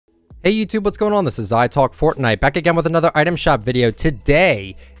Hey YouTube, what's going on? This is ITalkFortnite, back again with another item shop video.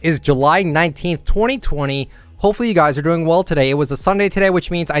 Today is July 19th, 2020. Hopefully you guys are doing well today. It was a Sunday today, which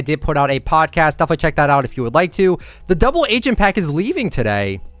means I did put out a podcast. Definitely check that out if you would like to. The double agent pack is leaving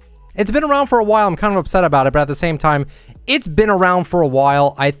today. It's been around for a while. I'm kind of upset about it, but at the same time, it's been around for a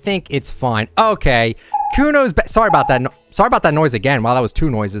while. I think it's fine. Okay, KUNO's back. Sorry about that. Sorry about that noise again. Wow, that was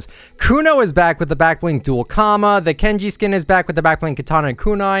two noises. KUNO is back with the backbling dual kama. The Kenji skin is back with the backbling katana and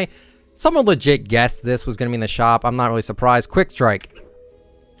kunai. Someone legit guessed this was going to be in the shop. I'm not really surprised. Quick strike.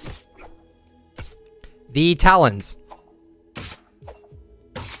 The talons.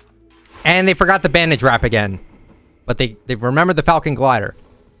 And they forgot the bandage wrap again. But they remembered the falcon glider.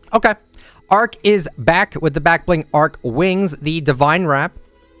 Okay. Arc is back with the back bling arc wings. The divine wrap.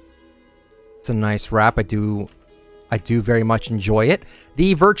 It's a nice wrap. I do very much enjoy it.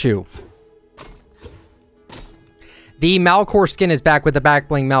 The virtue. The Malcore skin is back with the back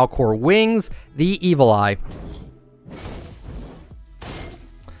bling Malcore wings. The evil eye.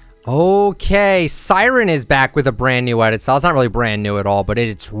 Okay, Siren is back with a brand new edit style. It's not really brand new at all, but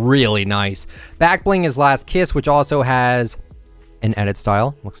it's really nice. Back bling is Last Kiss, which also has an edit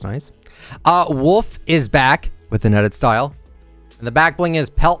style. Looks nice. Wolf is back with an edit style. And the back bling is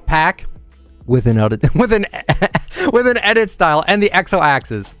Pelt Pack with an edit with an edit style, and the Exo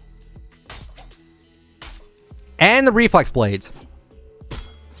Axes. And the reflex blades.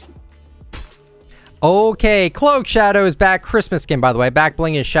 Okay, Cloak Shadow is back. Christmas skin, by the way. Back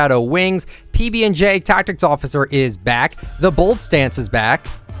bling is Shadow Wings. PB&J Tactics Officer is back. The Bold Stance is back.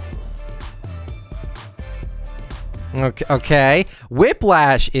 Okay.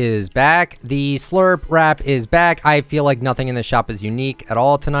 Whiplash is back. The Slurp Wrap is back. I feel like nothing in the shop is unique at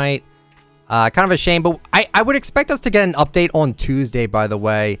all tonight. Kind of a shame, but I would expect us to get an update on Tuesday, by the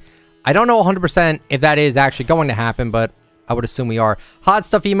way. I don't know 100% if that is actually going to happen, but I would assume we are. Hot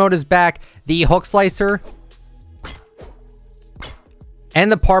Stuff emote is back. The Hook Slicer.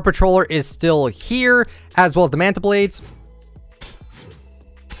 And the Par Patroller is still here, as well as the Manta Blades.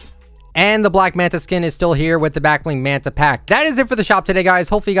 And the Black Manta skin is still here with the backbling Manta pack. That is it for the shop today, guys.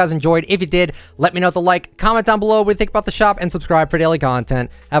 Hopefully you guys enjoyed. If you did, let me know with a like. Comment down below what you think about the shop, and subscribe for daily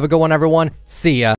content. Have a good one, everyone. See ya.